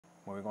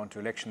Moving on to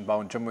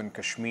election-bound Jammu and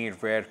Kashmir,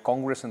 where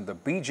Congress and the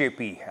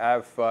BJP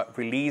have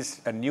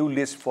released a new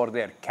list for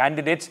their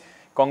candidates.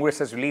 Congress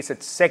has released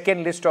its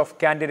second list of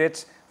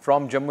candidates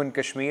from Jammu and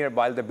Kashmir,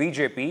 while the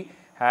BJP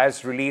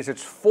has released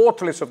its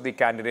fourth list of the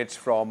candidates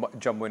from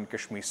Jammu and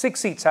Kashmir. 6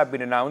 seats have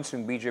been announced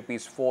in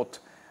BJP's fourth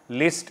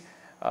list.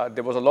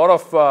 There was a lot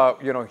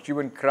of hue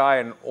and cry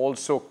and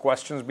also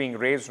questions being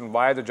raised on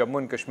why the Jammu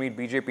and Kashmir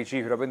BJP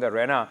chief Ravinder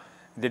Raina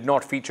did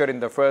not feature in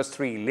the first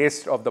 3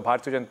 lists of the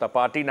Bharatiya Janata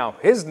Party. Now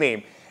his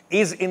name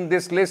is in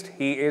this list.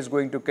 He is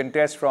going to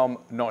contest from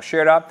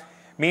Nowshera.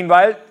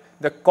 Meanwhile,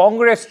 the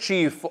Congress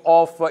chief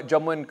of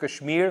Jammu and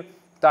Kashmir,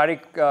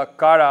 Tariq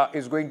Kara,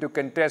 is going to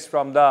contest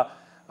from the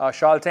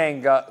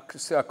Shaltang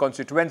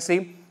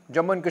constituency.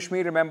 Jammu and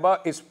Kashmir, remember,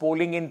 is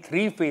polling in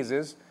 3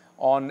 phases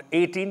on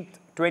 18th,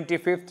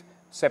 25th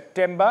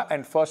September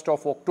and 1st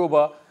of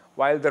October,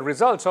 while the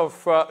results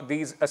of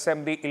these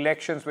assembly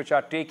elections, which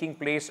are taking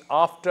place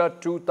after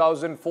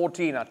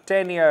 2014, a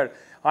 10-year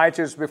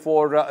hiatus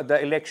before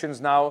the elections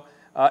now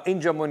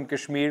in Jammu and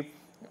Kashmir,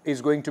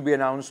 is going to be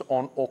announced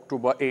on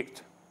October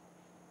 8th.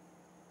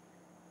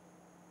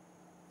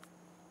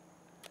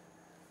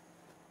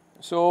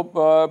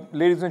 So,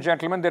 ladies and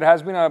gentlemen, there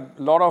has been a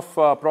lot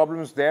of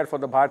problems there for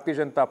the Bharatiya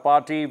Janata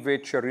Party,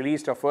 which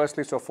released a first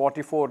list of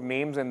 44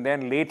 names and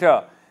then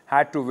later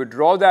had to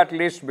withdraw that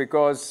list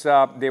because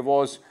there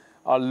was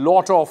a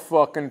lot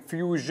of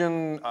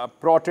confusion,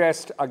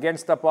 protest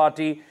against the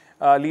party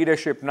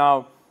leadership.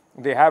 Now,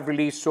 they have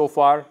released so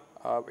far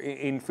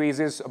in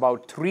phases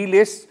about 3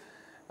 lists.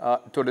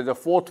 So the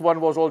 4th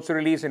one was also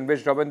released, in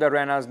which Ravinder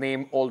Raina's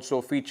name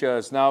also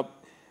features. Now,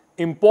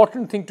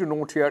 important thing to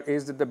note here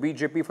is that the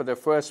BJP for the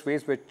first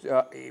phase,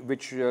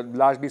 which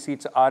largely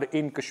seats are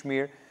in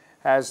Kashmir,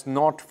 has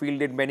not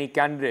fielded many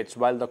candidates,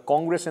 while the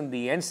Congress and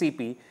the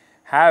NCP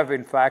have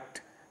in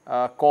fact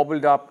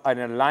cobbled up an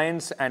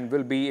alliance and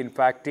will be in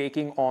fact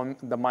taking on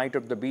the might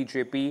of the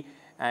BJP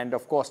and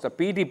of course the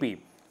PDP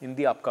in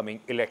the upcoming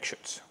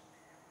elections.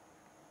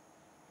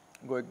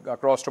 Going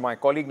across to my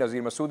colleague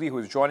Nazir Masoodi, who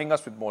is joining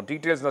us with more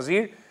details.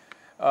 Nazir,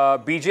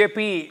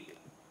 BJP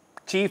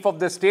chief of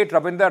the state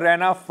Ravinder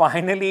Raina,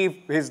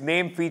 finally his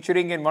name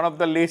featuring in one of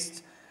the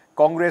lists.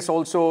 Congress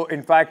also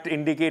in fact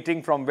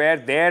indicating from where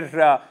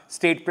their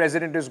state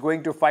president is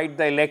going to fight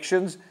the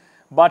elections.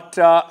 But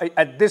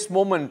at this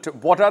moment,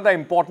 what are the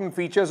important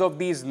features of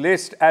these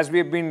lists as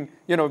we've been,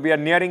 we are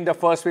nearing the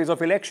first phase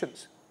of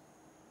elections?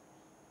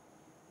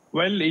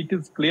 Well, it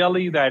is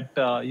clearly that,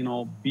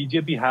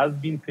 BJP has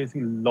been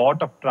facing a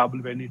lot of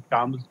trouble when it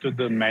comes to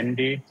the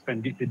mandates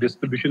and the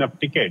distribution of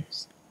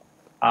tickets.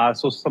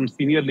 So some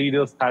senior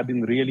leaders have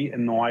been really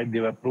annoyed.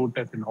 There were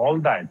protests and all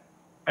that.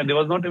 And there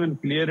was not even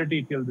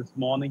clarity till this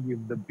morning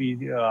if the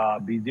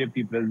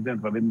BJP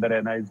president Ravinder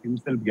Raina is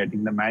himself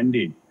getting the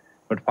mandate.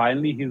 But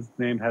finally, his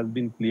name has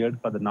been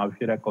cleared for the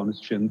Nowshera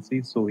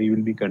constituency, so he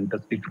will be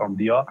contesting from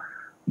there.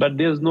 But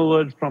there's no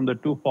word from the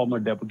 2 former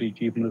deputy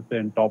chief ministers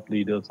and top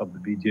leaders of the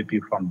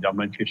BJP from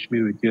Jammu and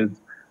Kashmir, which is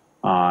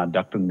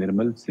Dr.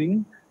 Nirmal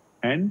Singh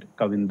and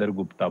Kavinder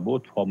Gupta,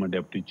 both former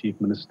deputy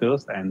chief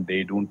ministers, and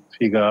they don't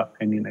figure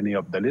in any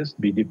of the list.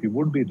 BJP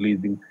would be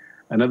releasing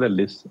another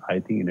list,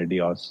 I think, in a day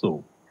or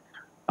so.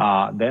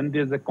 Then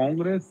there's the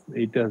Congress.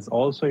 It has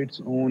also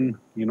its own,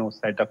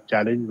 set of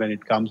challenge when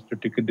it comes to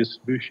ticket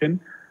distribution.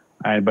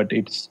 But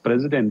its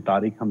president,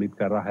 Tariq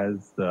Kara,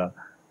 has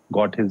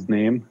got his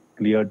name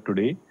cleared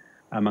today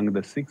among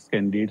the 6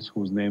 candidates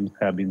whose names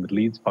have been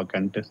released for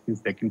contesting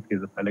second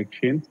phase of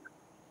elections.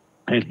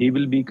 And he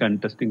will be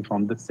contesting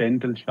from the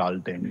central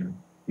Shaltang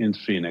in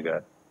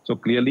Srinagar. So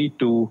clearly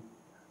to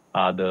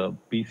the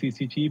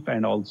PCC chief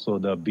and also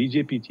the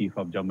BJP chief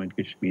of Jammu and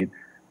Kashmir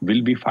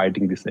will be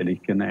fighting this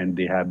election, and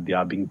they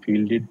are being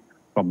fielded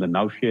from the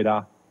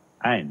Nowshera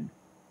and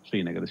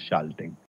Srinagar Shaltang.